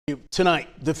Tonight,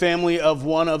 the family of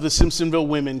one of the Simpsonville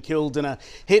women killed in a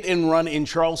hit and run in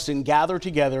Charleston gathered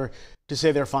together to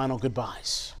say their final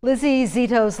goodbyes. Lizzie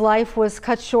Zito's life was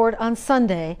cut short on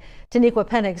Sunday. Taniqua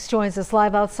Penix joins us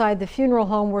live outside the funeral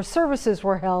home where services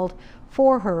were held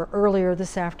for her earlier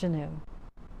this afternoon.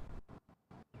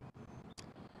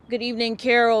 Good evening,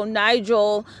 Carol.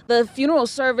 Nigel, the funeral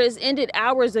service ended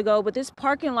hours ago, but this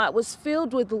parking lot was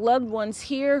filled with loved ones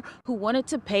here who wanted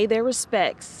to pay their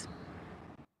respects.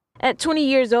 At 20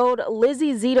 years old,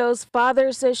 Lizzie Zito's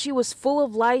father says she was full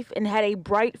of life and had a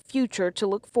bright future to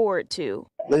look forward to.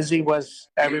 Lizzie was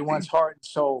everyone's heart and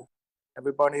soul.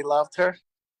 Everybody loved her.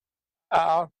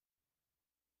 Our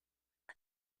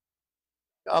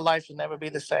life will never be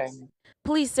the same.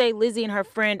 Police say Lizzie and her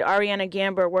friend Ariana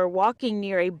Gamber were walking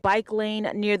near a bike lane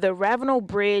near the Ravenel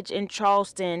Bridge in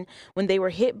Charleston when they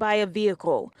were hit by a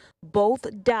vehicle.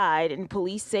 Both died, and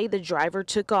police say the driver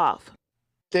took off.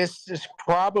 This is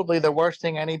probably the worst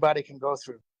thing anybody can go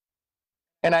through.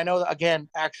 And I know, again,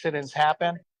 accidents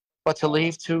happen, but to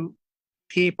leave two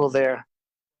people there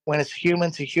when it's human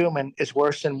to human is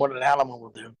worse than what an animal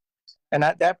will do. And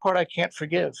that part I can't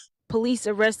forgive. Police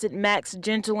arrested Max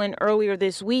Gentleman earlier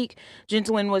this week.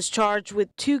 Gentleman was charged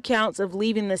with 2 counts of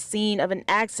leaving the scene of an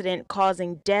accident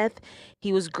causing death.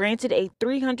 He was granted a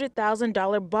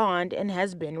 $300,000 bond and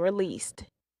has been released.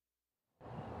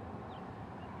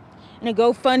 And a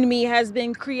GoFundMe has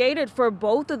been created for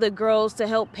both of the girls to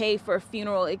help pay for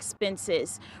funeral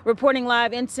expenses. Reporting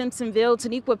live in Simpsonville,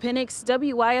 Taniqua Penix,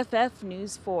 WYFF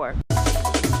News 4.